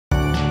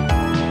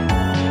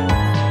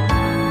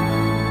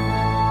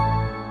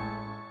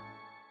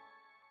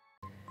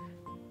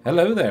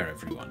Hello there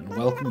everyone, and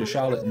welcome to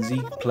Charlotte and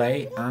Zeke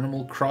play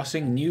Animal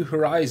Crossing New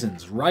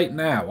Horizons right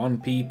now on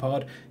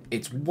Peapod.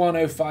 It's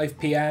 1:05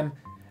 PM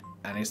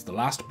and it's the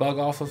last bug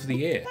off of the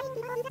year.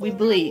 We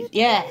believe,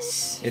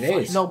 yes. It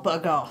is. No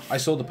bug off. I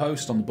saw the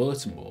post on the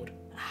bulletin board.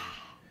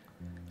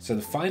 So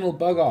the final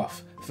bug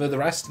off for the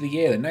rest of the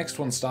year. The next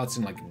one starts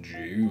in like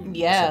June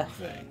or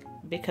something.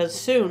 Because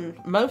soon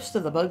most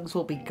of the bugs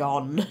will be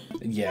gone.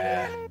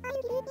 Yeah.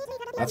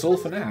 That's all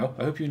for now.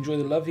 I hope you enjoy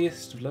the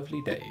loveliest of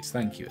lovely days.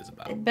 Thank you,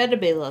 Isabel. It better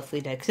be a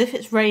lovely day, because if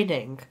it's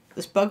raining,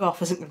 this bug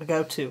off isn't going to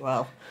go too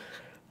well.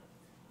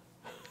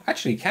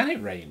 Actually, can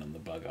it rain on the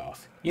bug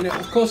off? You know,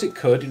 of course it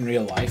could in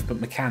real life, but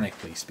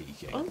mechanically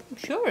speaking. I'm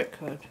sure it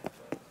could.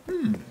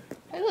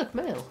 Hey look,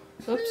 mail.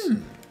 Oops.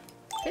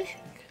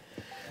 Fishing.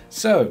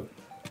 So,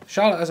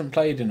 Charlotte hasn't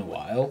played in a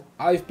while.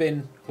 I've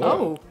been...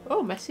 Whoa.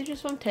 Oh,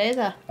 messages from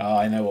Taylor. Oh,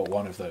 I know what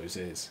one of those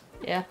is.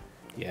 Yeah.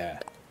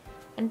 Yeah.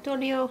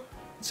 Antonio.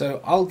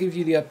 So, I'll give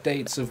you the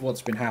updates of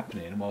what's been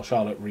happening while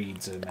Charlotte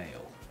reads her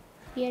mail.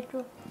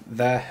 Pietro.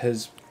 There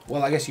has...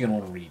 Well, I guess you're going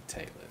to want to read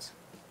Taylor's.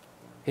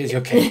 Here's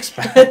your cakes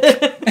back.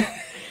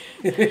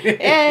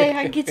 Hey,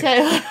 thank you,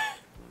 Taylor.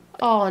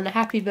 Oh, and a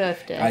happy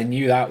birthday. I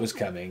knew that was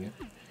coming.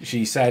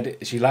 She said...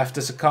 She left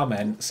us a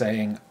comment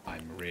saying,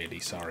 I'm really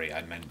sorry,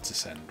 I meant to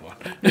send one.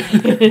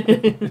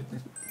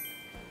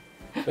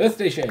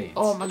 Birthday shades.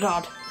 Oh my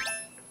god.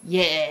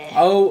 Yeah.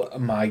 Oh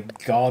my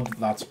god,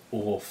 that's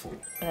awful.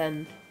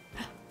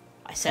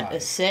 I sent a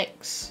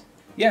 6.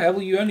 Yeah,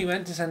 well, you only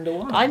meant to send a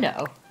 1. I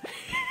know.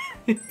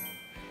 And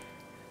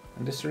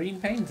a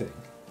serene painting.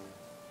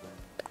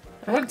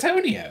 From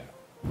Antonio.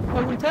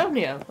 From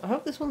Antonio. I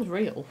hope this one's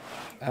real.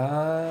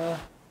 Yeah,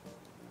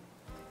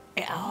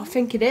 I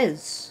think it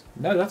is.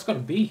 No, that's got a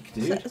beak,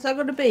 dude. Has that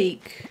got a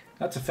beak?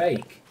 That's a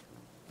fake.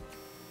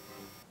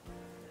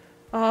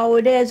 Oh,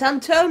 it is.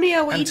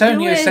 Antonio, what are you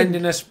Antonio doing?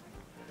 sending us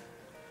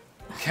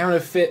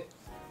counterfeit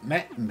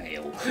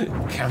mail.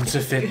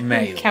 Counterfeit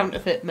mail.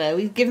 Counterfeit mail.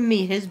 He's giving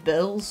me his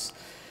bills.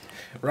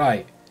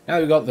 Right. Now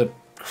we've got the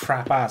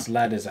crap-ass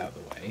letters out of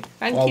the way.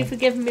 Thank you for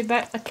giving me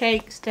back my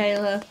cakes,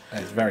 Taylor.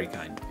 That's very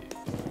kind of you.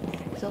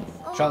 So,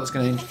 Charlotte's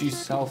going to introduce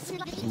herself,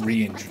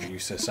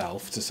 reintroduce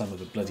herself to some of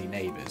the bloody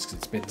neighbours, because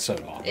it's been so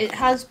long. it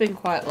has been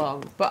quite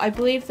long, but I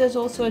believe there's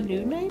also a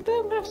new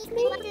neighbour after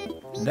me.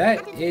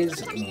 There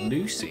is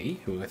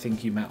Lucy, who I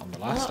think you met on the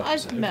last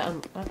episode.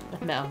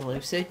 I've met on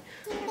Lucy.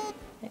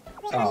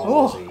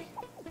 Oh, Lucy.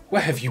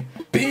 Where have you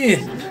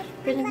been?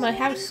 Been in my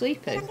house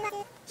sleeping.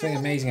 Something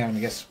amazing happened,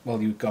 I guess,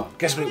 while you were gone.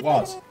 Guess what it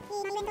was?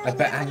 I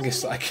bet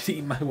Angus that I could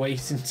eat my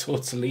weight in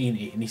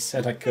tortellini, and he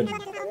said I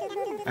couldn't.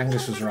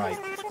 Angus was right.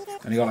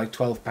 And he got like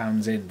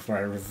 £12 in before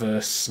I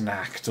reverse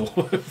snacked all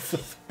over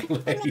the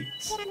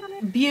place.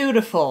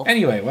 Beautiful.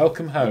 Anyway,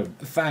 welcome home.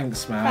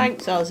 Thanks, man.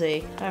 Thanks,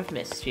 Ozzy. I've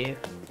missed you.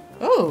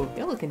 Oh,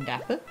 you're looking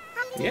dapper.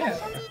 Yeah,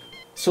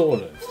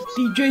 sort of.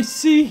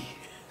 DJC.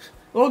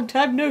 Long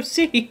time no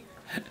see.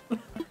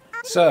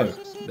 So,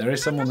 there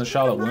is someone that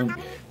Charlotte won't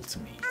be able to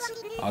meet.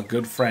 Our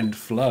good friend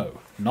Flo,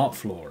 not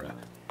Flora.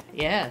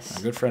 Yes.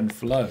 Our good friend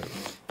Flo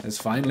has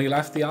finally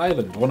left the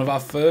island. One of our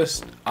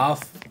first... her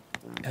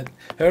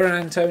and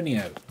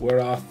Antonio were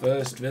our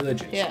first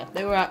villagers. Yeah,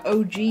 they were our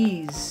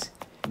OGs.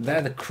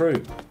 They're the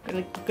crew.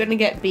 Gonna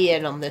get B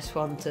in on this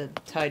one to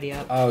tidy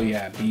up. Oh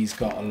yeah, B's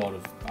got a lot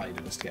of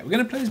items to get. We're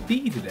going to play as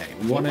B today.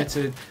 We wanted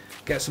to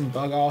get some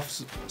bug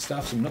off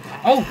stuff.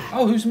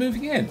 Oh, who's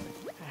moving in?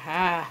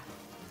 Aha.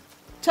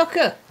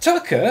 Tucker.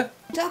 Tucker?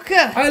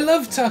 Tucker. I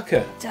love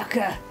Tucker.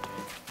 Tucker.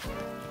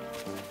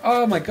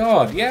 Oh my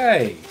god,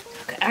 yay.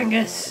 Tucker.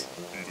 Angus.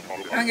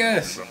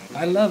 Angus.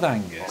 I love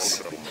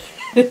Angus.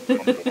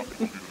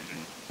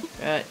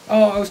 Right.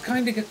 Oh, I was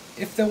kind of...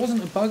 If there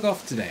wasn't a bug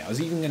off today, I was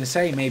even going to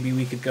say maybe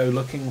we could go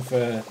looking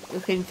for...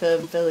 Looking for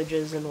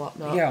villagers and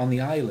whatnot. Yeah, on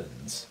the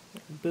islands.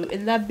 Boot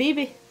in that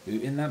baby.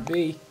 Boot in that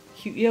bee.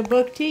 Shoot your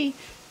buck tea.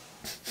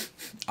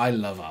 I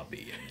love our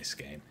bee in this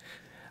game.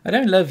 I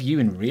don't love you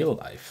in real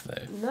life,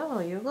 though. No,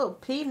 your little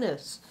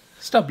penis.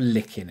 Stop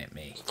licking at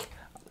me.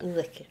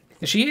 Licking.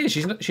 She is.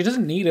 She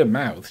doesn't need her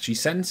mouth. She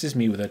senses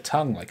me with her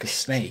tongue like a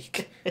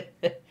snake.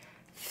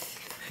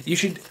 You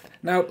should...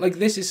 Now, like,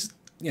 this is...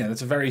 You know,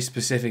 that's a very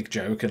specific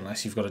joke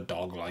unless you've got a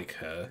dog like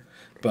her.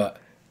 But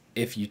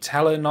if you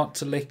tell her not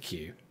to lick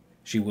you,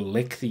 she will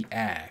lick the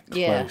air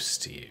close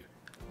to you.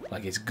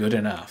 Like it's good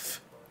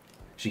enough.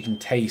 She can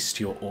taste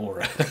your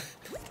aura.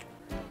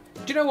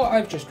 Do you know what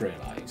I've just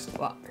realised?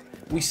 What?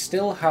 We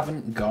still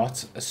haven't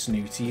got a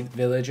snooty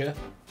villager.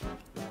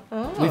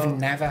 Oh. We've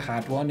never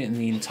had one in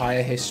the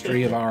entire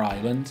history of our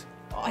island.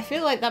 I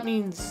feel like that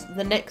means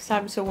the next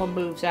time someone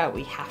moves out,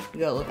 we have to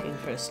go looking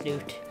for a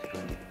snoot.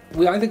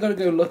 We either got to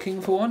go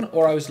looking for one,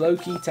 or I was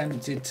low-key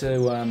tempted to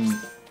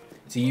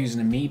use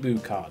an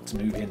amiibo card to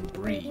move in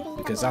Bree,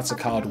 because that's a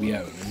card we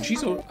own, and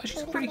she's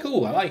pretty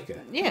cool. I like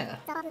her. Yeah.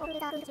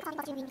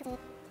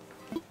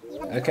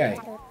 Okay,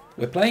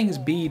 we're playing as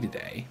B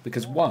today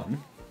because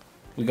one,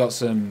 we got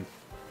some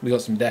We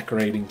got some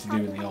decorating to do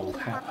in the old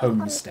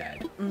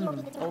homestead.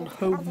 Old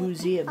home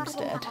museum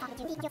stead.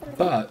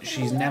 But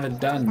she's never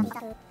done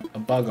a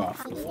bug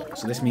off before,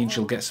 so this means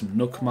she'll get some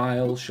Nook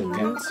miles. She'll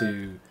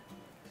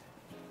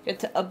Get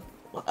to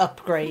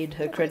upgrade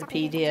her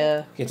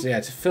Critterpedia.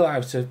 to fill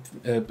out a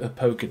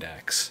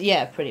Pokedex.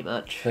 Yeah, pretty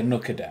much. The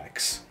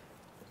Nookadex.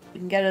 We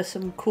can get her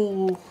some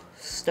cool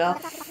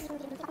stuff.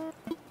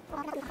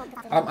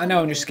 I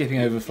know I'm just skipping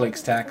over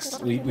Flick's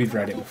text. We've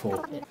read it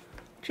before.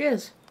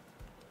 Cheers.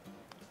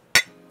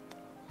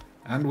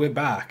 And we're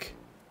back.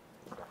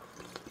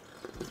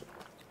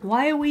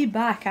 Why are we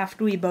back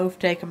after we both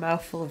take a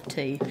mouthful of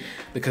tea?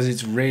 Because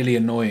it's really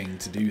annoying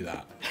to do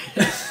that.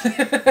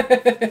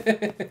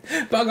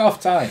 Bug off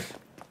time.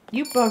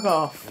 You bug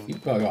off. You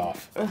bug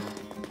off.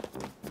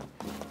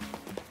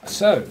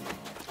 So,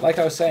 like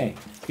I was saying,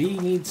 Bee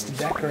needs to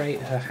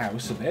decorate her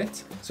house a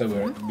bit, so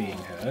we're being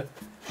her.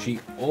 She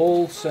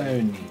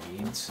also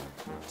needs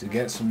to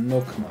get some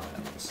Nook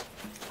miles,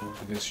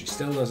 because she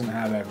still doesn't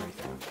have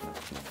everything.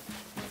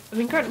 I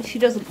mean, currently she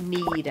doesn't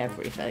need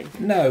everything.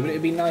 No, but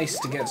it'd be nice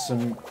to get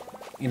some,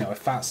 a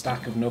fat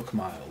stack of Nook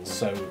miles,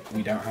 so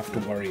we don't have to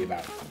worry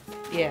about them.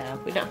 Yeah,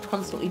 we don't have to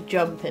constantly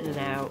jump in and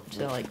out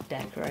to, like,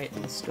 decorate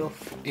and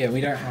stuff. Yeah,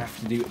 we don't have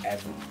to do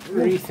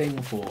everything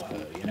for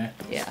her,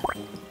 Yeah.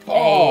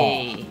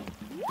 Oh! Hey.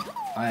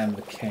 I am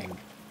the king.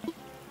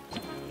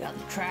 You're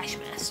the trash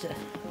master.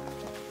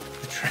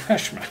 The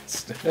trash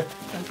master? I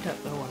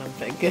don't know what I'm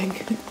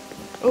thinking.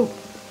 Oh.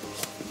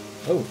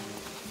 Oh.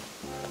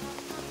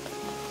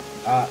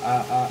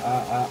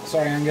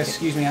 Sorry, Angus.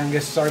 Excuse me,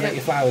 Angus. Sorry about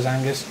your flowers,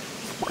 Angus.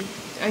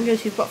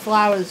 Angus, you've got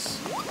flowers.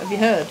 Have you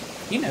heard?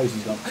 He knows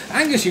he's got...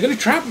 Angus, you're going to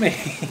trap me!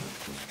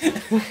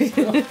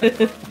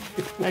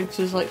 Angus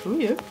is like, who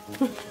are you?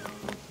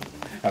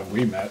 Have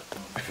we met?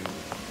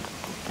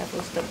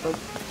 Careful, step bug.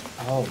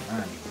 Oh,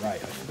 man, you're right.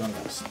 I forgot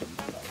about stink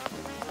bug.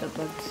 Step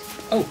bugs.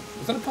 Oh,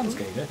 was that a pond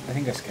skater? I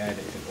think I scared it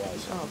if it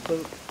was. Oh,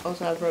 poop.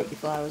 Also, I broke your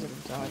flowers and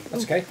I'm sorry.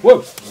 That's okay.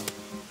 Whoa!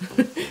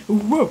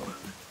 Whoa!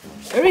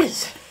 There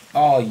is!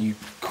 Oh, you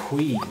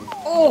queen.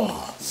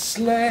 Oh!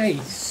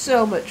 Slay!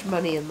 So much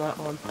money in that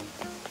one.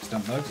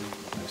 Stump bugs?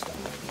 No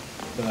stump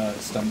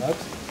bugs. Stump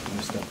bugs?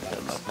 No stump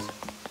bugs.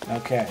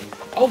 Okay.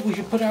 Oh, we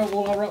should put out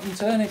all our rotten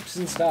turnips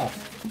and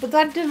stuff. But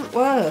that didn't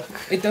work.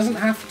 It doesn't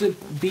have to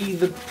be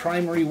the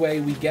primary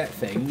way we get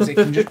things. It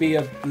can just be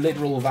a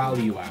literal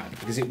value add,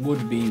 because it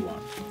would be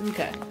one.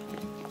 Okay.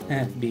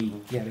 B,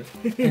 get it?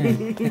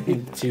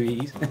 2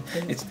 E's.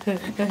 It's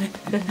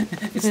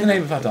the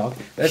name of our dog.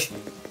 There's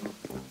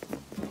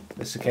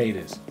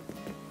cicadas.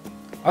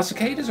 Are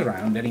cicadas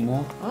around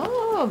anymore?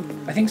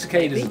 I think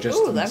cicadas are just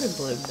they're in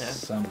bloom now.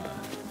 Summer.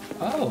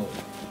 Oh,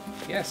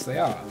 yes, they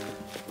are.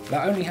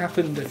 That only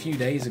happened a few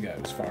days ago,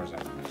 as far as I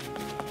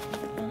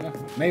remember.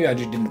 Maybe I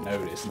just didn't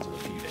notice until a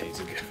few days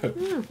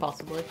ago.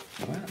 Possibly.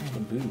 Where are the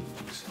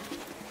booze?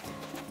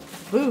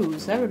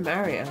 Booze? They're in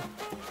Mario.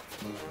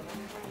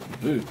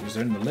 Booze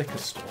are in the liquor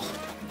store.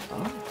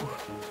 Oh.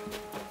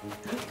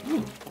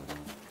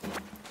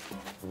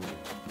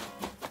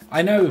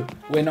 I know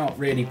we're not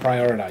really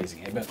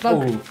prioritising it, but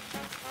oh,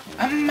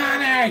 a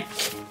manic!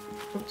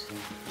 Oops.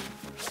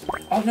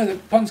 Oh no, the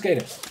pond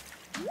skater.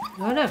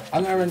 Oh no.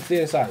 I'm gonna run to the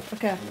other side.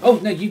 Okay. Oh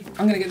no, I'm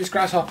gonna get this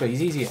grasshopper.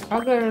 He's easier.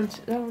 I'll go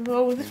around. Oh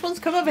no, this one's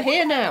come over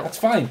here now. That's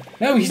fine.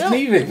 No, he's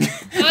leaving.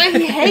 I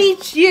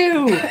hate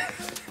you.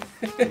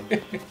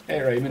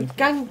 Hey Raymond.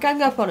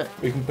 Gang up on it.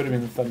 We can put him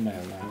in the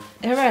thumbnail now.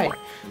 Hooray.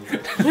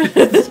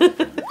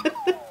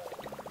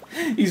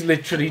 He's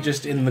literally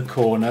just in the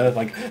corner,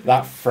 like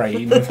that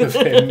frame of him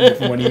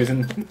from when he was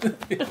in.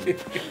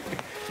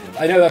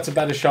 I know that's a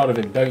better shot of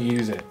him. Don't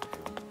use it.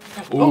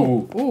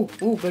 Ooh. Ooh,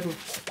 Birdwing.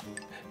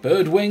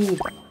 Birdwing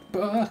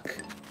buck.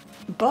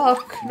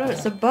 Buck? No,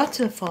 it's a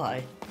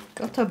butterfly.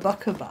 Got a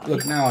buckaby.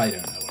 Look, now I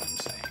don't know what I'm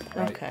saying.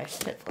 Right? Okay,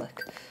 hit Flick.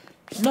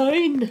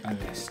 9! I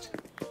missed.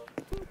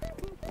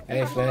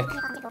 Hey Flick.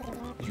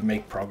 Did you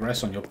make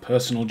progress on your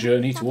personal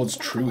journey towards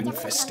true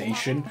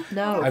infestation?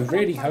 No. I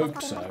really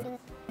hope so.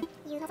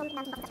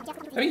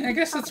 I mean, I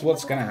guess that's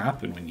what's going to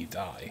happen when you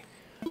die.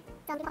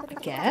 I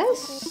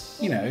guess?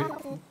 You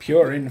know,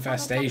 pure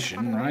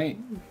infestation, right?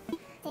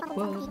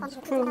 Worms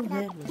crawl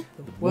in,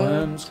 The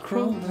worms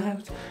crawl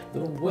out,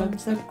 the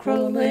worms that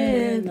crawl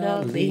in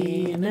are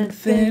lean and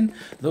thin.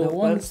 The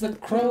ones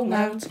that crawl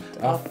out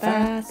are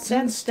fat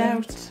and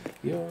stout.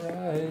 Your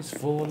eyes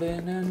fall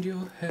in and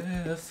your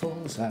hair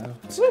falls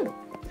out. Woo.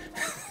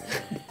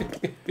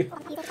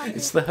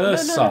 It's the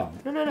hearse song.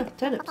 No,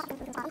 turnips.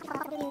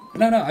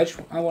 No,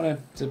 I wanted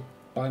to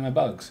buy my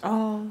bugs.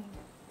 Oh.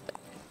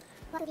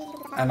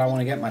 And I want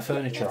to get my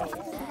furniture off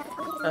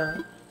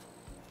it.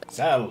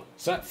 Sell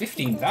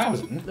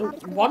 15,000?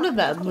 One of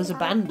them was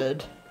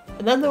abandoned.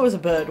 And then there was a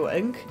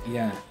birdwing.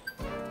 Yeah.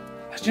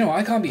 Do you know what?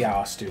 I can't be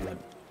arsed doing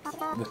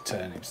the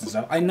turnips and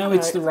stuff. I know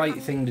it's the right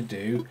thing to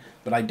do,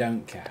 but I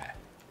don't care.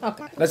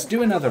 Okay. Let's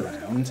do another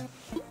round.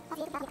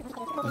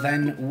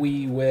 Then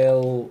we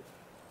will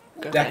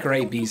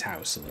decorate Bee's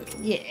house a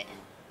little. Yeah.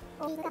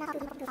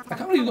 I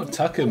can't believe we've got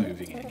Tucker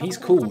moving in. He's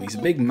cool. He's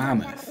a big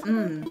mammoth.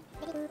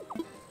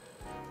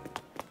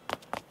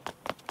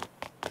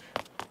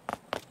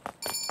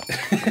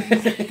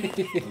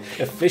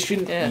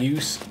 Efficient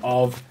use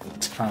of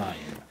time.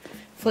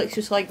 Flick's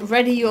just like,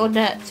 ready your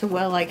nets, and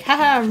we're like,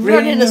 haha,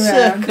 run in a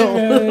circle.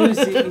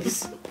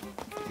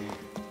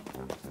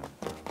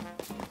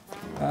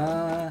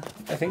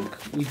 I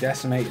think we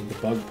decimated the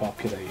bug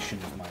population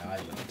of my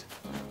island.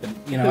 But,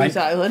 you know, Whose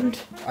island?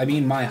 I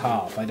mean my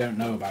half. I don't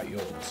know about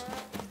yours.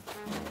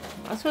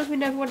 I suppose we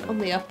never went on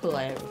the upper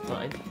layer of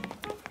mine.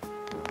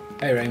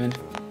 Hey, Raymond.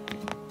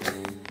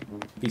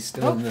 He's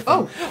still in the thing.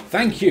 Oh!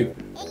 Thank you!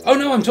 Oh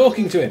no, I'm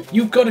talking to him!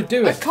 You've got to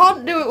do it! I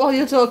can't do it while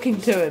you're talking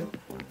to him.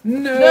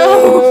 No!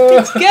 No!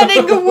 It's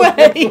getting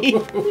away!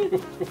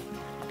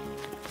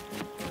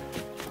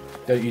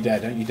 Don't you dare,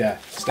 don't you dare.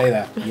 Stay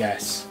there.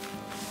 Yes.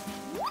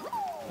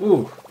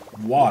 Ooh,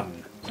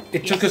 1.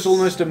 It took us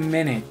almost a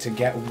minute to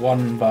get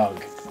 1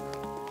 bug.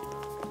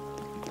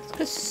 It's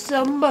because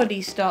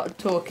somebody started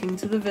talking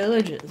to the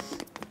villagers.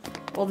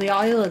 Or the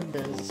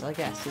islanders, I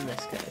guess, in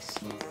this case.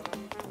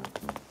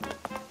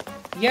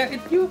 Yeah,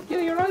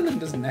 your island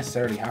doesn't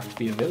necessarily have to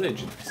be a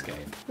village in this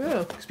game.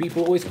 Oh. Because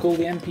people always call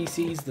the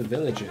NPCs the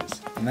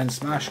villagers. And then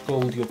Smash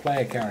called your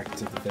player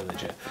character the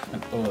villager.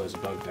 And oh, there's a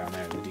bug down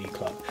there in the D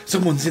Club.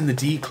 Someone's in the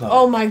D Club.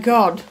 Oh my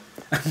god.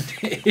 And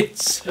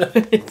it's...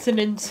 It's an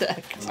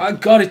insect. Oh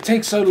god, it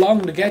takes so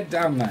long to get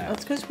down there.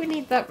 That's because we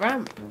need that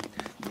ramp.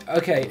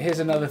 Okay, here's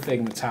another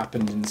thing that's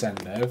happened in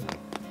Sendo.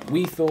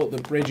 We thought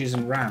that bridges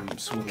and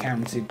ramps were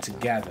counted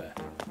together.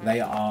 They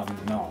are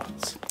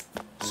not.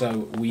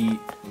 So we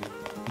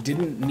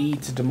didn't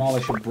need to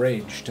demolish a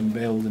bridge to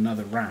build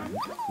another ramp.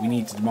 We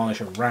need to demolish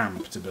a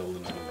ramp to build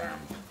another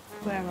ramp.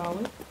 Where are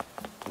we?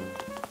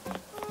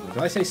 Did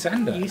I say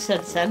Sender? You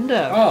said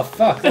Sender. Oh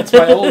fuck, that's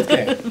my old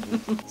game.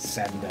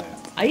 Sender.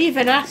 I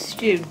even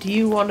asked you, do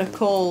you want to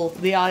call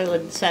the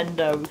island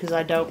Sendo? Because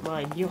I don't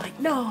mind. You're like,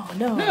 no.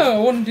 No, I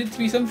wanted it to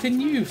be something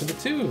new for the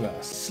two of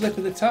us. Slip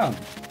of the tongue.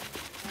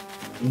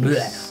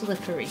 Blech.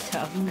 Slippery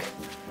tongue.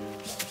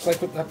 It's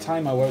like at that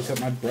time I woke up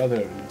my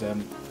brother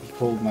and he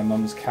called my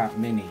mum's cat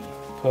Minnie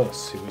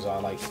Puss, who was our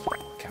like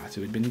cat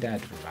who had been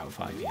dead for about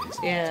 5 years.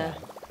 Yeah.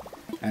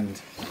 And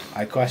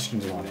I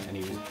questioned him on it, and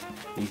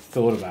he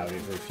thought about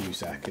it for a few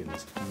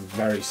seconds and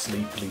very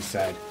sleepily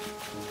said,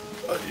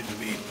 "I didn't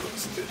mean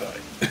Puss, did I?"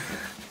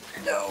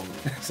 No.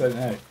 So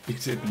no, you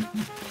didn't.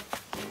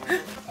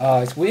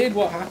 It's weird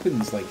what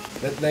happens. Like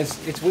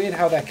it's weird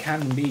how there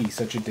can be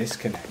such a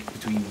disconnect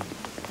between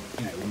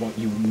what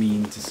you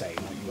mean to say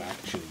and what you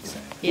actually say.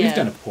 Yeah. We've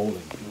done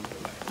appalling, by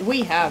the way.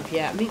 We have,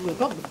 yeah. I mean, we've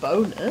got the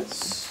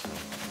bonus.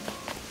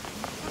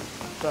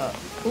 But,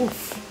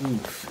 oof.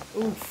 Oof.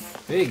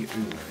 Oof. Big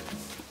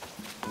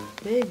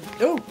oof. Big,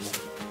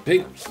 oof.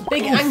 Big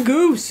Big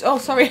angoose. Oh,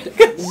 sorry.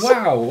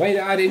 Wow, way to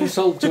add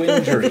insult to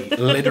injury,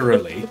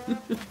 literally.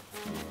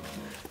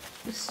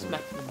 Just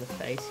smack him in the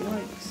face. You're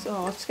like,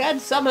 oh, I'm scared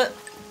of Summit.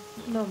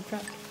 No, I'm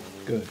trapped.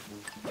 Good.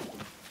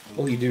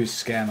 All you do is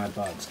scare my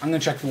bugs. I'm going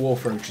to check for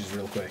wharf roaches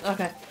real quick.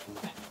 Okay.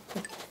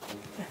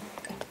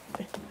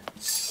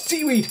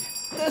 Seaweed!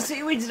 The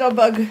seaweed's not a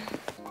bug.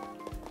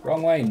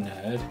 Wrong way,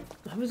 nerd.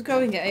 I was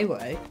going a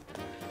way.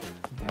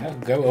 Yeah,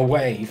 go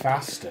away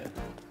faster.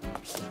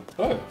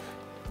 Oh.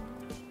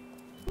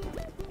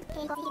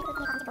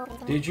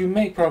 Did you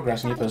make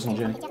progress on your personal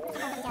journey?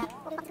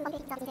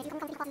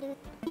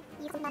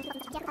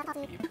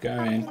 Keep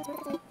going.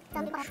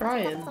 I'm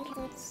trying.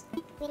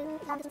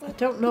 I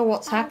don't know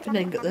what's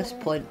happening at this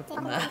point of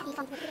the map.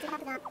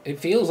 It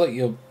feels like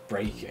you're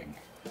breaking.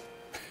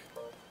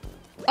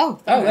 Oh,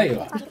 there you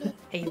are.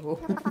 Able.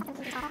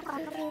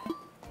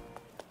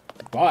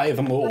 Buy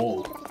them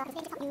all.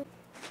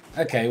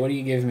 Okay, what do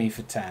you give me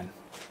for 10?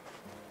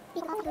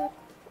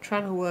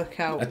 Trying to work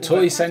out a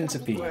toy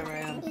centipede. Where I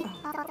am.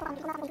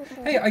 Oh.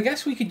 Hey, I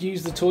guess we could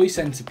use the toy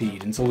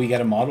centipede until we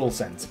get a model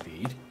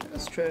centipede.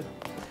 That's true.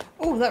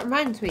 Oh, that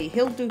reminds me.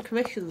 He'll do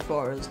commissions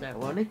for us now,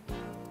 won't he?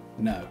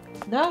 No.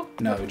 No?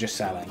 No, we're just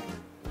selling.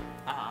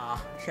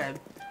 Ah, shame.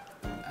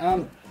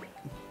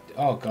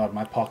 Oh god,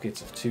 my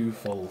pockets are too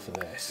full for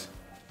this.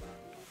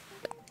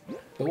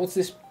 But what's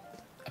this?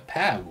 A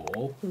pear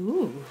wall?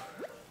 Ooh.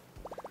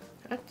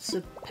 That's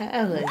a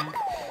pearling.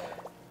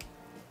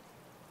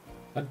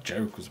 That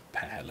joke was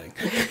pearling.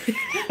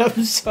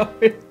 I'm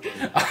sorry.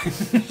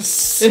 I'm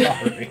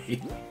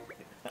sorry.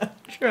 I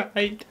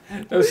tried.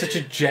 That was such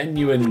a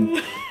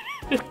genuine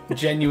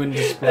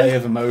display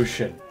of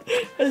emotion.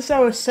 As I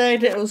was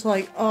saying it, I was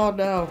like, oh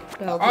no.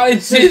 I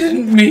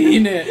didn't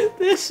mean it.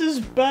 This is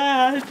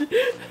bad.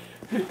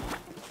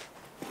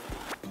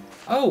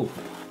 Oh,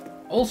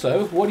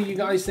 also, what do you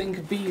guys think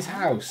of Bee's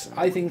house?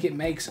 I think it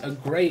makes a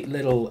great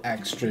little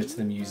extra to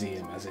the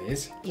museum as it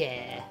is.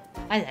 Yeah,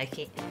 I like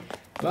it.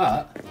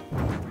 But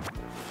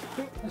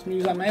let's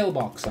use that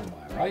mailbox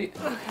somewhere, right?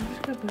 Okay, I'm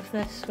just going to move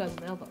this where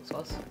the mailbox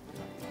was.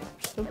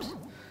 Oops.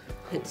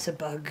 It's a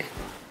bug.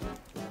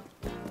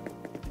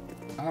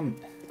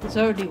 There's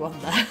already one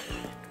there.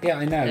 Yeah,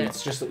 I know. Yeah.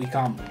 It's just that we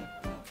can't.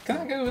 Can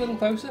I go a little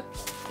closer?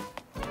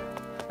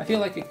 I feel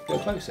like it could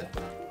go closer.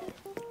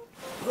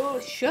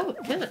 Oh, sure,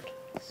 it can.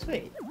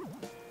 Sweet.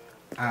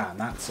 Ah, and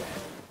that's it.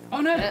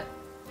 Oh no! Yeah.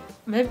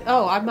 Maybe.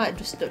 Oh, I might have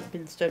just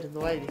been stood in the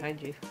way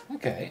behind you.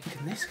 Okay,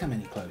 can this come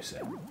any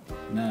closer?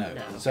 No.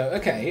 No. So,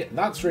 okay,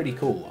 that's really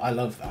cool. I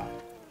love that.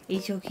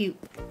 He's so cute.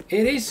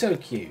 It is so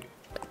cute.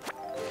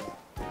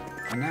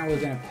 And now we're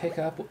going to pick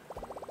up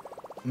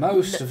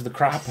most of the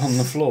crap on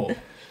the floor.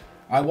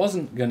 I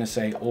wasn't going to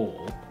say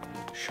all.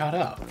 Shut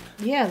up.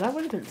 Yeah, that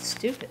would have been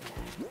stupid.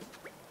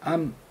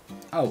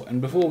 Oh,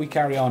 and before we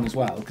carry on as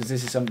well, because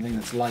this is something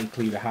that's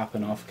likely to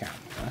happen off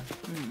camera,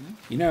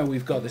 you know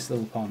we've got this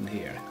little pond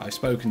here. I've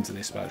spoken to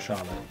this about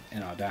Charlotte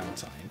in our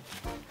downtime.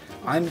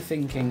 I'm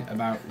thinking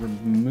about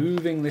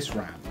removing this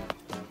ramp.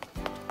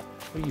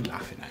 What are you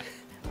laughing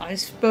at? I've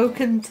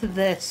spoken to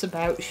this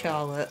about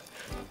Charlotte.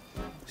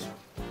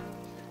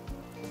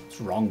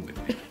 What's wrong with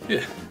me?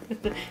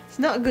 It's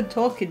not a good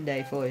talking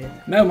day for you.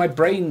 No, my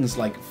brain's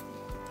like...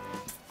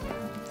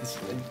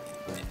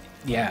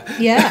 Yeah.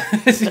 Yeah.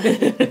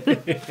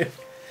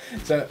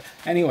 So,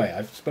 anyway,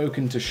 I've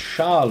spoken to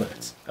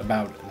Charlotte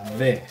about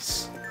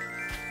this.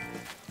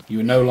 You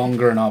are no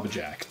longer an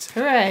object.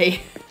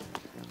 Hooray.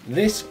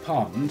 This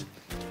pond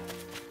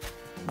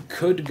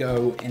could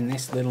go in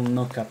this little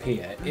nook up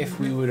here if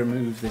we were to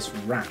remove this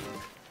ramp.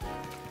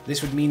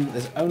 This would mean that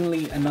there's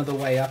only another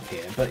way up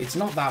here, but it's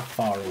not that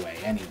far away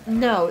anyway.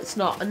 No, it's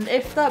not. And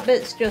if that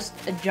bit's just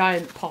a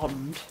giant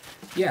pond...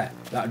 Yeah,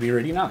 that would be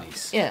really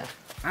nice. Yeah.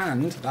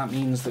 And that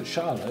means that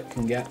Charlotte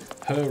can get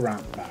her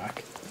ramp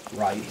back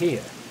right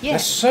here. Yeah.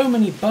 There's so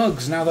many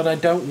bugs now that I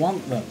don't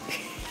want them.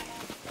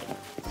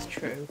 It's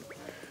true.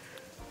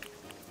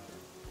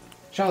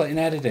 Charlotte, in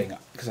editing,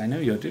 because I know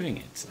you're doing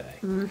it today,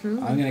 I'm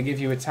going to give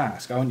you a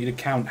task. I want you to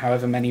count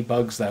however many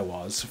bugs there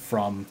was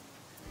from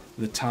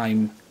the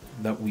time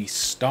that we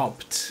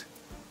stopped.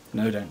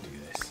 No, don't do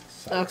this.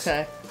 Sucks.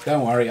 Okay.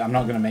 Don't worry, I'm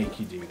not going to make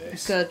you do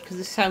this. Good, because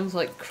it sounds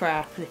like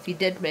crap, and if you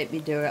did make me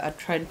do it, I'd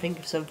try and think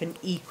of something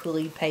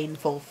equally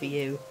painful for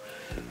you.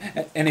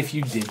 And if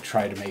you did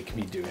try to make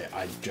me do it,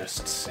 I'd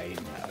just say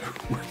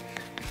no.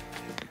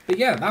 But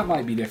yeah, that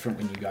might be different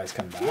when you guys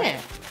come back.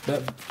 Yeah.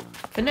 But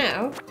For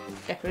now,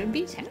 decorate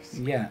B's house.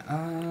 yeah,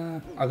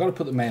 I got to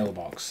put the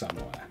mailbox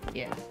somewhere.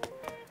 Yeah.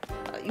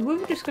 We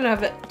were just going to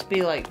have it to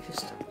be like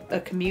just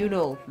a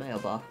communal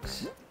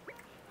mailbox.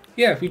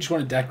 Yeah, if we just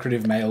want a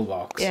decorative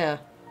mailbox. Yeah.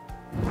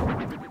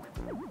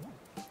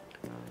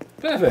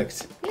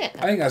 Perfect. Yeah.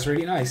 I think that's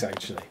really nice,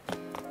 actually.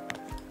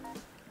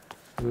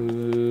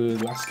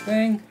 Last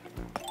thing.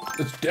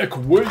 Let's deck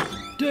away.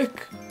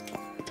 Deck.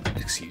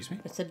 Excuse me.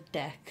 It's a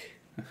deck.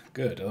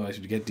 Good, otherwise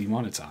we'd get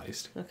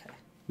demonetized. Okay.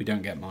 We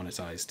don't get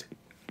monetized.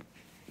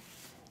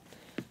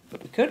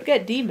 But we could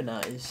get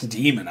demonized.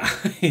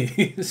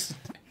 Demonized.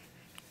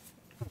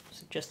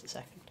 So just a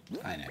second.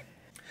 I know.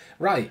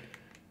 Right.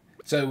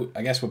 So,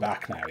 I guess we're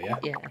back now, yeah?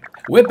 Yeah.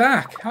 We're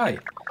back. Hi.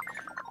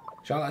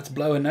 Charlotte had to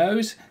blow her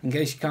nose. In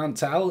case you can't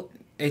tell,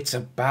 it's a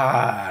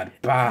bad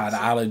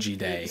allergy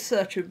day. It's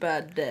such a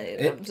bad day,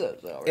 and I'm so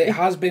sorry. It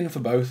has been for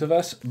both of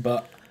us,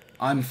 but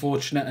I'm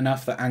fortunate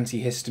enough that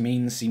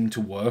antihistamines seem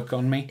to work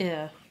on me.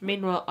 Yeah.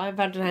 Meanwhile, I've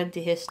had an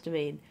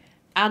antihistamine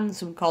and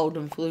some cold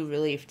and flu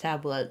relief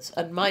tablets,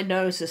 and my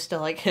nose is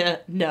still like,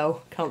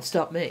 no, can't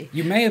stop me.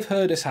 You may have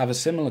heard us have a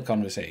similar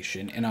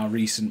conversation in our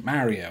recent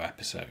Mario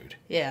episode.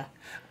 Yeah.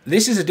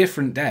 This is a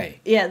different day.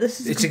 Yeah, this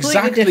is It's a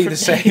completely exactly the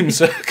different same day.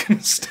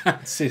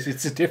 circumstances.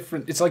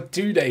 It's like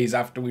 2 days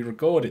after we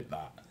recorded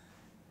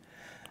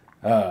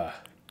that.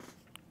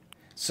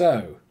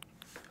 So,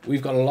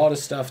 we've got a lot of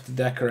stuff to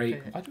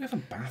decorate. Why do we have a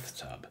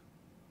bathtub?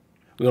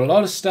 We've got a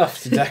lot of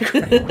stuff to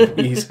decorate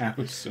Bee's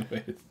house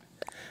with.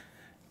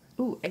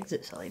 Ooh,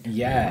 exit sign.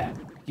 Yeah.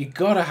 You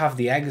gotta have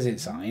the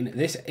exit sign.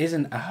 This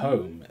isn't a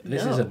home.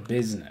 This is a No.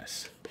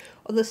 business.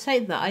 Well, they're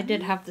saying that I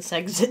did have this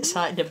exit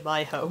sign in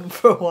my home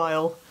for a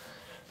while.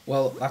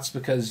 Well, that's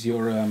because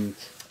you're I'm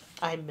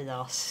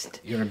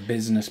lost. a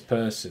business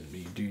person, but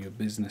you do your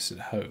business at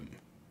home.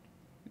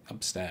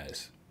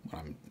 Upstairs. When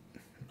I'm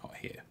not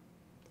here.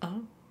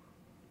 Oh.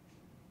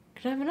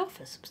 Can I have an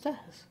office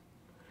upstairs?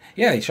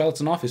 Yeah,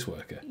 Charlotte's an office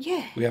worker.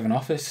 Yeah. We have an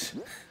office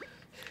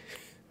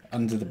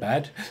under the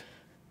bed.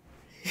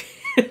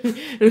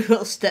 We've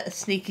got a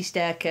sneaky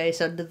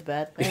staircase under the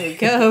bed. There we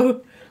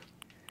go.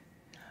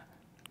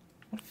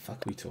 What the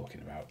fuck are we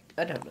talking about?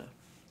 I don't know.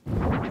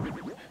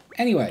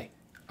 Anyway,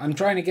 I'm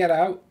trying to get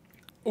out.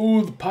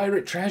 Oh, the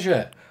pirate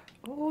treasure.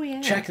 Oh,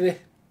 yeah. Check this.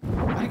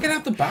 Why get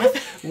out the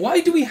bath?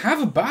 Why do we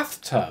have a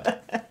bathtub?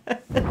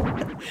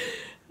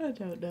 I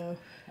don't know.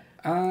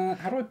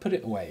 How do I put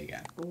it away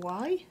again?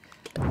 Why?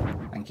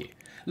 Thank you.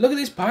 Look at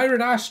this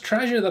pirate-ass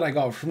treasure that I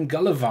got from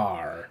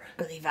Gulliver.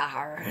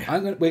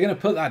 Gulliver. We're going to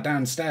put that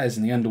downstairs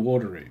in the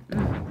underwater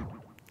room.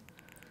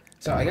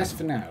 So I guess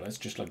for now, let's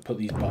just like put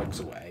these bugs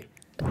away.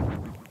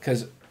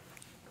 Because...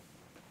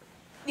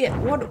 Yeah,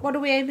 what are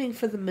we aiming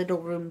for the middle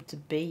room to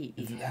be?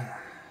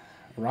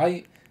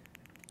 Right?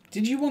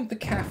 Did you want the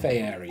cafe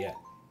area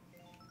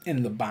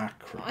in the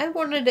back room? I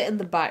wanted it in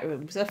the back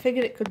room because I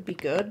figured it could be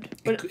good.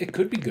 But It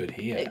could be good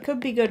here. it could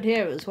be good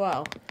here as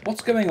well.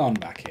 What's going on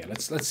back here?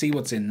 Let's see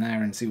what's in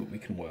there and see what we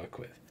can work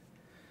with.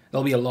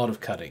 There'll be a lot of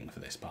cutting for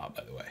this part,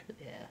 by the way.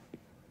 Yeah.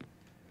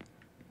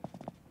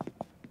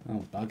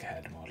 Oh, bug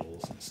head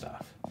models and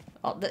stuff.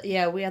 Oh,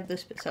 yeah, we had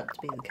this bit set up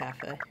to be the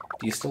cafe.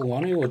 Do you still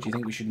want to, or do you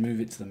think we should move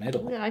it to the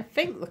middle? Yeah, I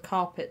think the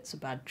carpet's a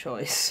bad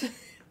choice.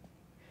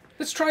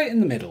 Let's try it in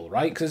the middle,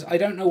 right? Because I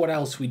don't know what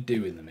else we'd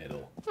do in the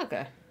middle.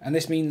 Okay. And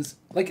this means,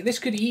 like, this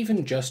could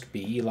even just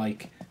be,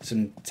 like,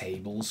 some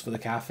tables for the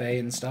cafe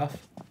and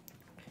stuff.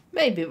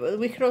 Maybe, but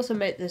we could also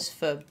make this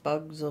for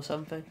bugs or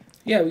something.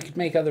 Yeah, we could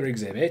make other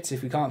exhibits.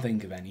 If we can't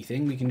think of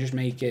anything, we can just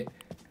make it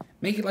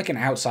like an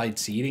outside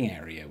seating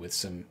area with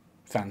some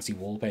fancy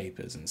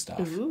wallpapers and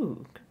stuff.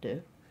 Ooh, could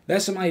do.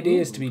 There's some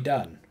ideas to be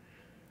done.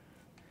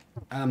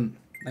 Let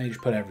me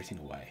just put everything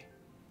away.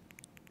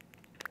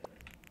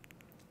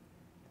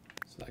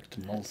 Select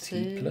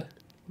multiple.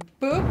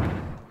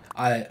 Boop.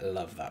 I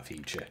love that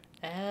feature.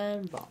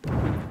 And bop.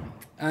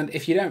 And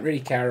if you don't really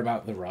care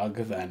about the rug,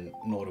 then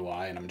nor do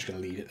I, and I'm just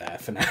going to leave it there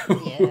for now.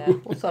 Yeah,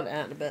 we'll sort it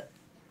out in a bit.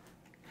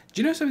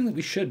 Do you know something that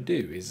we should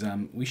do is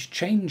we should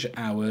change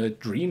our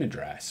dream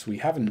address. We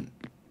haven't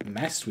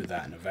messed with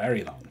that in a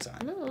very long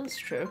time. No, that's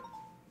true.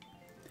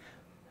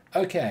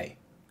 Okay,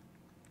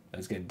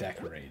 let's get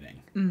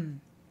decorating.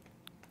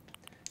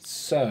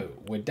 So,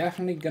 we're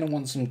definitely going to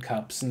want some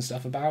cups and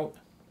stuff about,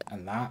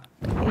 and that.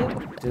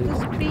 Yep.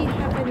 Does B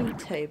have any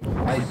tables?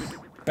 I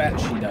bet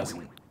she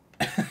doesn't.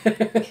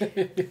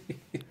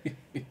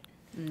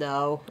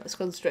 No, it's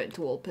gone straight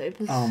into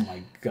wallpapers. Oh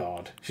my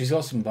god. She's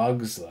got some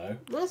bugs, though.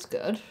 That's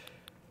good.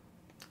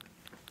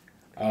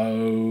 Oh,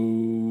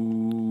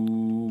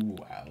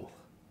 well.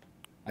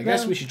 I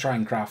guess we should try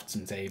and craft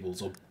some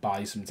tables, or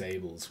buy some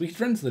tables. We could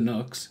run to the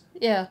Nooks.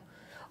 Yeah.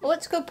 Well,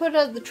 let's go put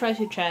the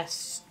treasure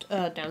chest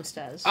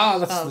downstairs. Ah,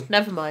 that's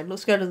never mind.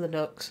 Let's go to the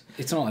Nooks.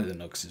 It's not like the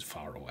Nooks is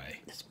far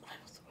away. It's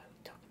miles away.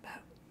 We're talking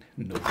about.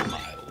 Nook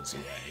miles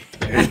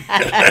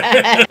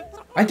away.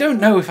 I don't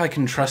know if I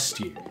can trust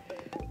you.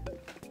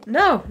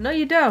 No,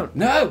 you don't.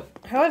 No!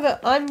 However,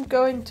 I'm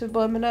going to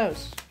blow my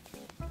nose.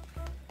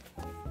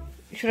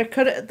 Should I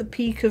cut it at the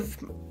peak of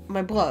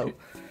my blow?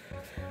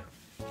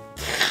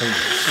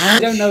 I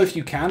don't know if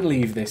you can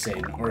leave this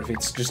in, or if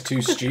it's just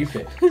too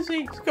stupid.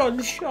 Zeke's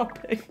gone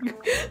shopping.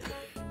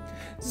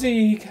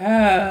 Zeke,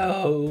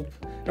 help!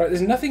 Right,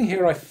 there's nothing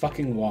here I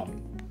fucking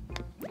want.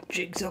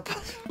 Jigsaw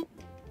puzzle.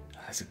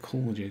 That's a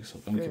cool jigsaw.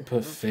 And we could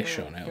put fish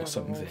on it or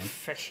something.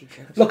 Fishy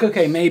jigsaw. Look,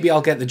 okay, maybe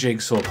I'll get the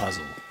jigsaw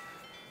puzzle.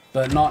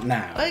 But not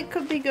now. It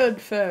could be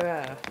good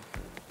for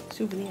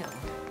souvenir.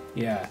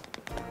 Yeah.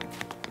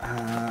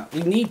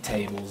 We need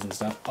tables and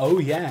stuff. Oh,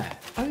 yeah.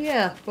 Oh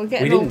yeah, We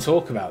didn't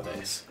talk about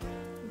this.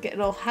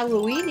 Getting all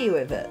Halloweeny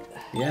with it.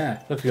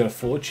 Yeah. Look, we got a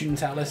fortune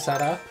teller set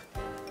up.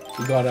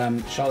 We got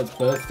Charlotte's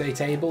birthday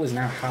table is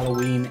now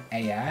Halloween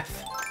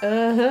AF.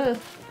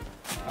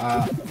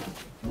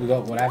 We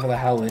got whatever the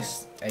hell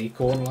this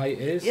acorn light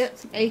is. Yeah,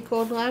 it's an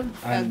acorn lamp,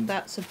 and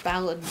that's a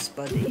balance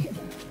buddy.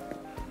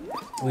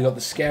 We got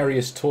the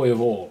scariest toy of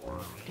all.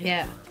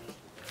 Yeah.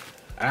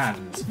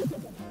 And the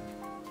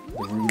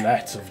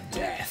roulette of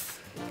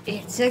death.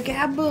 It's a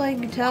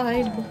gambling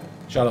time.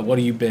 Charlotte, what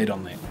do you bid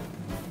on it?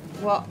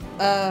 What?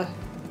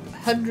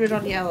 100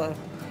 on yellow.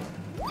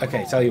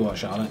 Okay, tell you what,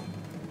 Charlotte.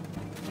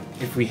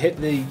 If we hit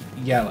the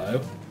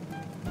yellow,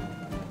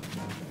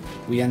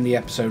 we end the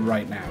episode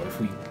right now. If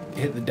we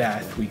hit the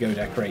death, we go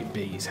decorate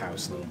B's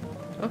house a little more.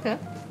 Okay.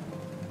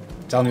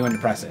 Tell me when to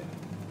press it.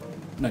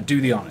 No,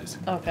 do the honors.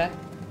 Okay.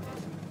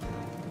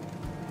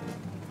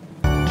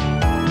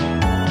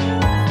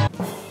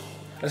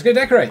 Let's go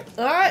decorate.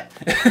 Alright.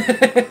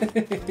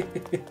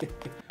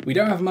 We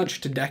don't have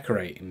much to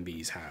decorate in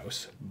B's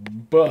house,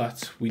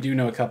 but we do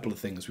know a couple of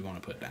things we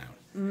want to put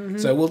down.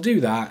 So we'll do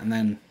that and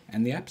then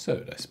end the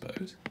episode, I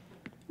suppose.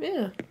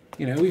 Yeah.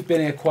 You know, we've been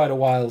here quite a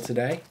while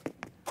today.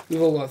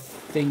 We've all got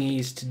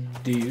thingies to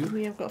do.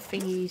 We have got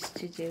thingies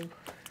to do.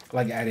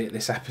 Like edit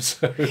this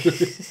episode.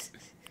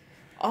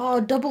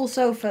 Oh, double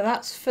sofa.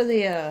 That's for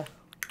the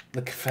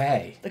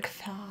cafe. the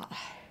cafe.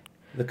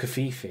 The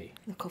cafifi.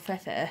 The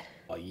cafe.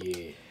 Oh,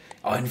 yeah.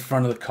 Oh, in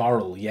front of the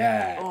coral,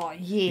 yeah. Oh,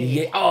 yeah.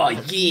 Yeah. Oh,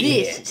 yeah.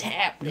 This is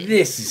happening.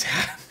 This is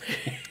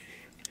happening.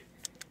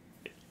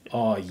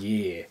 Oh,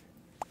 yeah.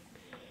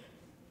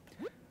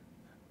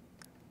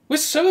 We're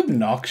so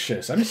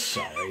obnoxious. I'm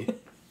sorry.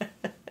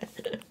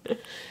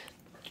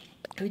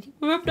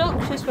 We're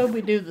obnoxious when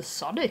we do the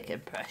Sonic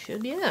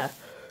impression, yeah.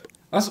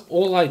 That's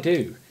all I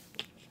do.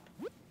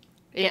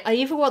 Yeah, I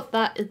either want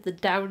that in the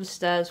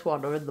downstairs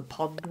one or in the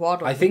pond one.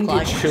 Or I think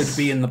it should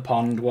be in the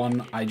pond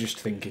one. I just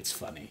think it's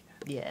funny.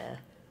 Yeah.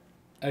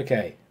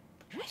 Okay.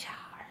 Treasure.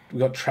 We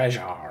got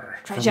treasure.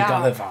 Treasure. From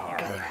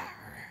Gulliver.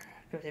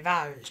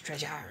 Gulliver's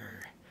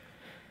treasure.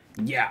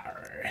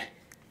 Yar.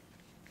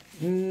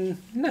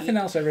 Nothing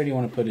else I really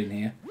want to put in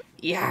here.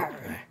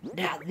 Yar.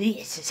 Now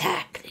this is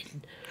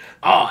happening.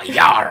 Oh,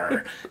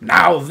 yar.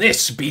 Now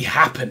this be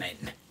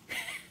happening.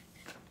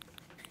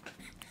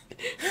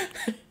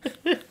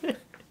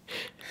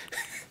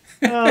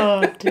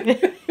 Oh,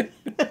 dear.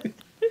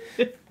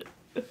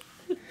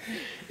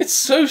 It's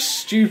so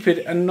stupid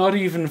and not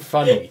even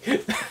funny.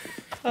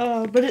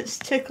 Oh, but it's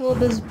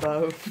tickled us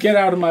both. Get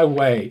out of my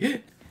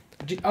way.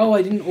 Oh,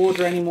 I didn't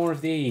order any more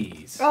of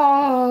these.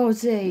 Oh,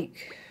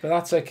 Zeke. But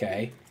that's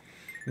okay.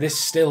 This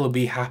still will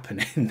be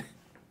happening.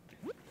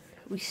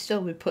 We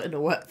still be putting a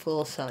wet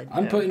floor sign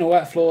I'm down. putting a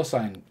wet floor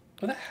sign.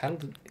 What the hell?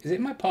 Is it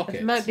in my pockets?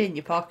 It might be in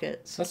your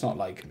pockets. That's not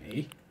like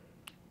me.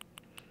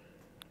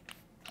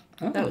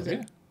 Oh, That was yeah.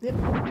 it. Yep.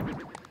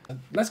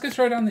 Let's go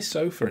throw down this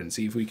sofa and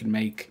see if we can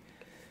make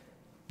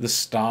the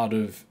start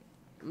of...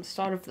 The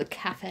start of the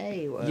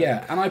cafe work.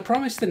 Yeah, and I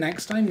promise the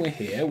next time we're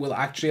here, we'll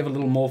actually have a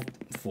little more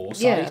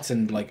foresight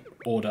and, like,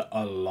 order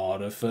a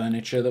lot of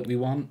furniture that we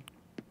want.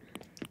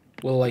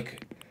 We'll,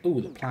 like...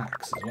 Ooh, the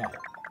plaques as well.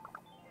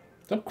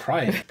 Stop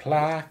crying,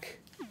 plaque.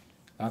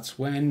 That's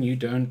when you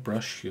don't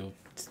brush your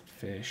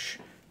fish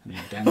and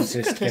the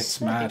dentist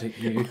gets mad at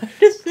you. Why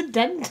does the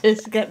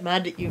dentist get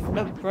mad at you for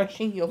not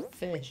brushing your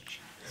fish?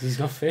 He's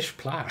got fish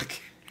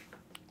plaque.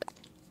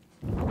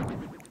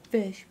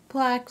 Fish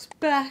plaques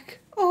back.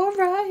 All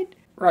right.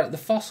 Right, the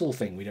fossil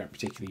thing we don't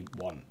particularly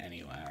want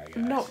anywhere, I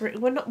guess.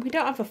 We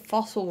don't have a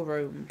fossil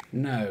room.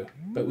 No,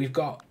 but we've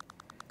got...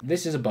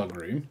 This is a bug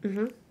room.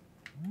 Mm-hmm.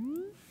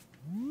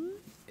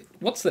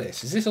 What's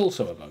this? Is this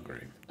also a bug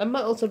room? It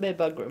might also be a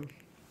bug room.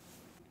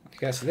 I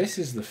guess this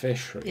is the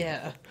fish room.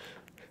 Yeah.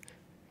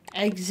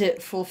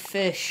 Exit for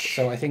fish.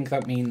 So I think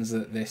that means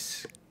that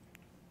this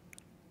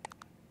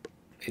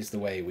is the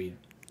way we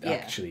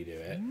actually do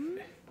it.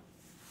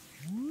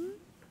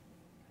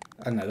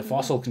 I don't know, the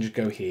fossil can just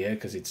go here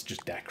because it's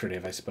just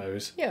decorative, I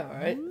suppose. Yeah,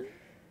 alright.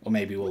 Or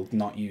maybe we'll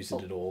not use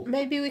it at all.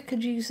 Maybe we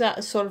could use that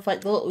as sort of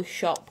like the little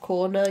shop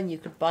corner, and you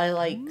could buy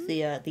like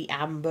the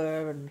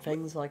amber and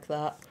things like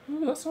that.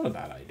 Oh, that's not a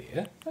bad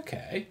idea.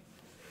 Okay.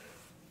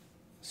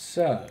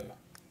 So,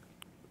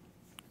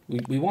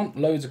 we want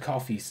loads of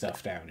coffee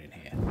stuff down in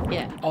here.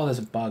 Yeah. Oh, there's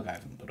a bug I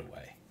haven't put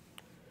away.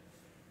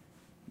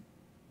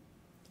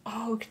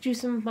 Oh, we could do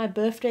some of my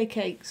birthday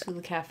cakes for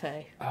the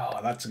cafe. Oh,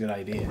 that's a good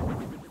idea.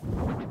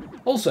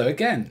 Also,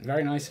 again,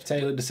 very nice of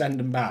Taylor to send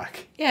them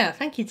back. Yeah,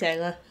 thank you,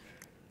 Taylor.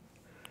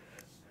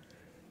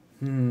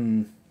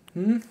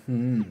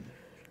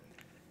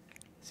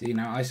 See,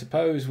 now I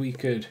suppose we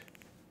could...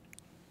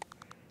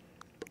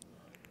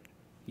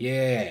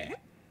 Yeah,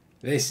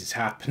 this is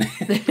happening.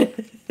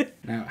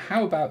 Now,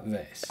 how about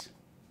this?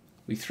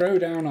 We throw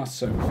down our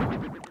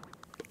sofa.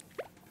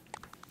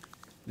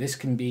 This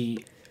can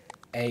be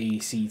a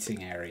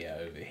seating area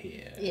over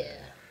here. Yeah.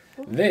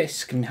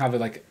 This can have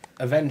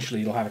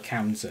eventually it'll have a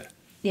counter.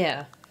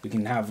 Yeah. We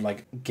can have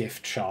like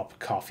gift shop,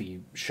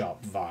 coffee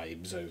shop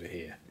vibes over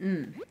here.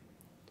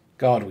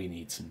 God, we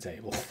need some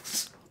tables.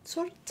 What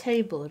sort of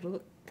table would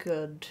look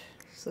good?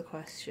 Is the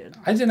question.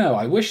 I don't know.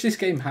 I wish this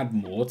game had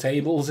more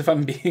tables, if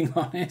I'm being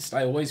honest.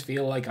 I always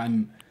feel like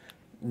I'm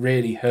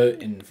really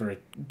hurting for a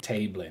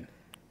tabling.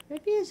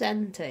 Maybe a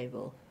Zen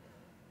table.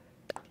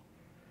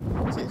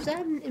 Is it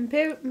Zen?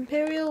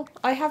 Imperial?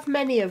 I have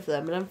many of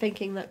them, and I'm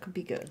thinking that could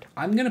be good.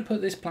 I'm going to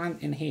put this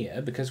plant in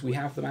here because we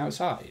have them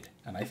outside.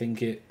 And I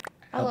think it...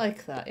 I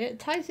like that. It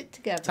ties it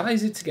together.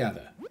 ties it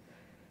together.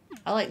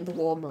 I like the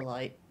warmer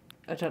light.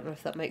 I don't know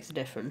if that makes a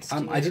difference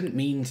to you. I didn't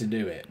mean to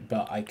do it,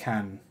 but I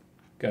can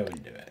go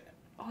and do it.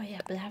 Oh yeah,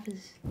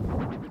 Blavers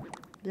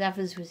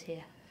was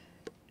here.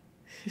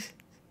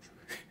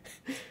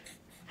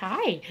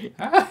 Hi.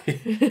 Hi!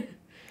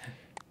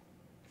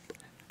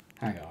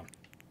 Hang on.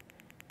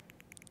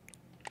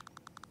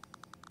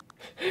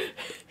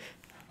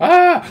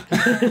 Ah!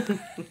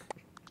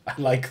 I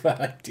like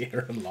that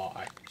idea a lot,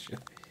 actually.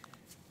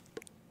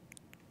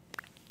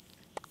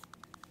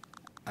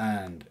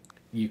 And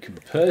you can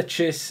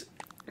purchase...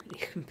 You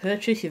can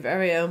purchase your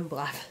very own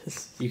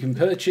Blavers. You can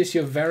purchase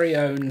your very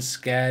own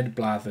scared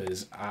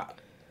Blathers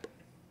at...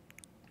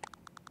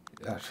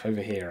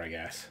 over here, I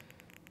guess.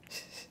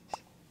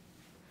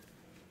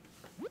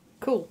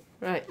 Cool.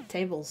 Right,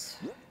 tables.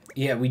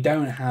 Yeah, we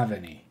don't have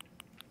any.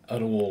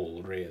 At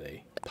all,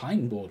 really.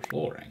 Pine board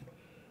flooring.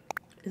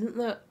 Isn't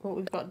that what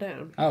we've got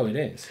down? Oh, it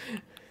is.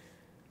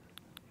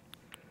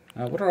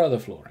 What are other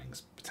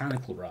floorings?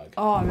 Botanical rug.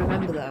 Oh, I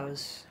remember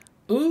those.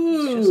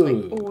 Ooh! It's just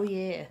like, oh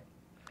yeah.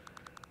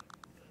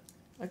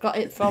 I got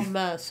it from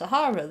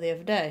Sahara the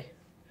other day.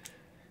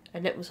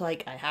 And it was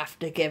like, I have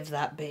to give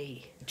that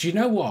be. Do you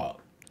know what?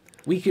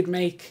 We could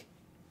make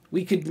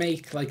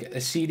like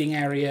a seating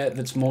area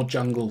that's more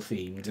jungle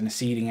themed and a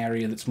seating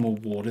area that's more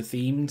water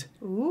themed.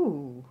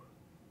 Ooh.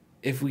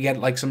 If we get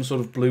like some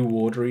sort of blue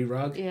watery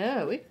rug.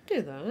 Yeah, we could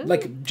do that.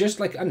 Like just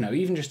like, I don't know,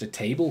 even just a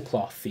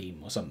tablecloth theme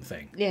or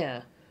something.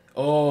 Yeah.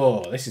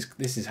 Oh, this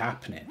is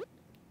happening.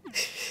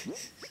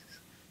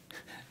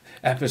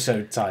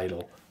 Episode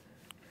title.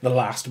 The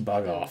last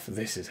bug off.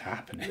 This is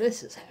happening.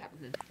 This is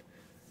happening.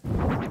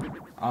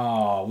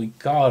 Oh, we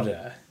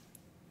gotta.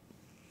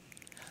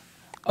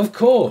 Of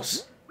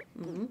course.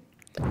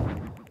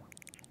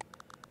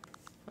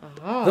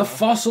 Ah. The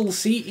fossil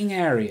seating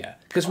area.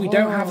 Because we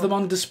don't have them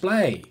on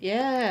display.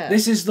 Yeah.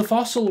 This is the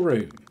fossil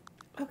room.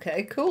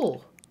 Okay,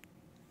 cool.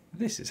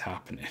 This is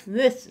happening.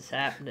 This is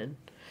happening.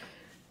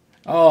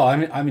 Oh,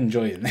 I'm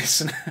enjoying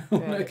this now.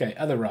 Right. Okay,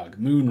 other rug.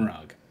 Moon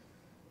rug.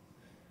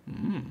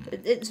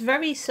 It's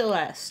very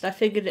Celeste. I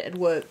figured it'd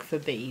work for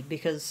B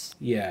because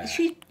Yeah.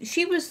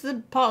 she was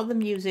the part of the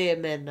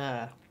museum in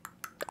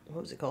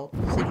what was it called?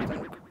 City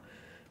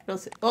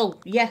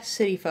Folk. Yes,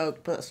 City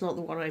Folk, but that's not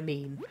the one I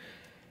mean.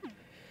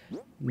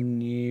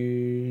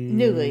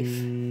 New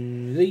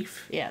Leaf.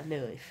 Leaf. Yeah,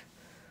 New Leaf.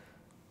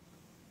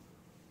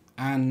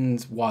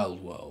 And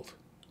Wild World.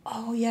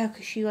 Oh yeah,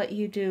 because she let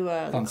you do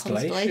the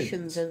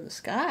constellations in the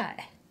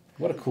sky.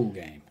 What a cool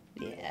game.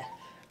 Yeah.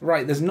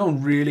 Right, there's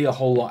not really a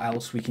whole lot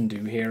else we can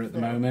do here at the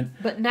moment.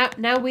 But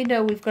now we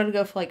know we've got to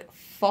go for like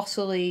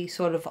fossily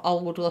sort of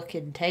old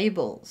looking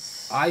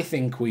tables. I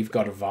think we've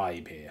got a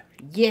vibe here.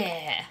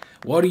 Yeah.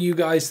 What do you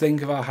guys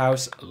think of our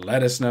house?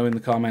 Let us know in the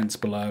comments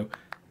below.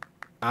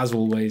 As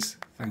always,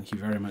 thank you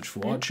very much for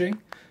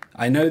watching.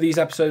 I know these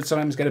episodes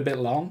sometimes get a bit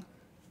long.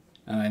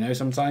 And I know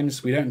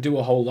sometimes we don't do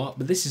a whole lot,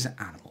 but this is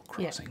Animal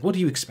Crossing. Yeah. What do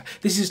you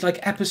expect? This is like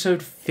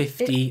episode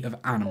 50 of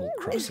Animal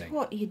Crossing. It's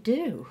what you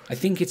do. I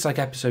think it's like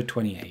episode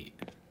 28.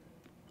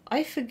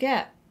 I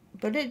forget,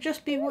 but it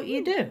just be what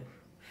you do.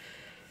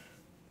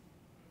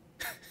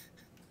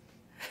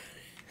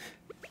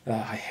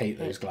 I hate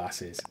those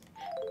glasses.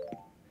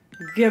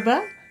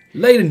 Goodbye.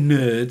 Later,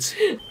 nerds.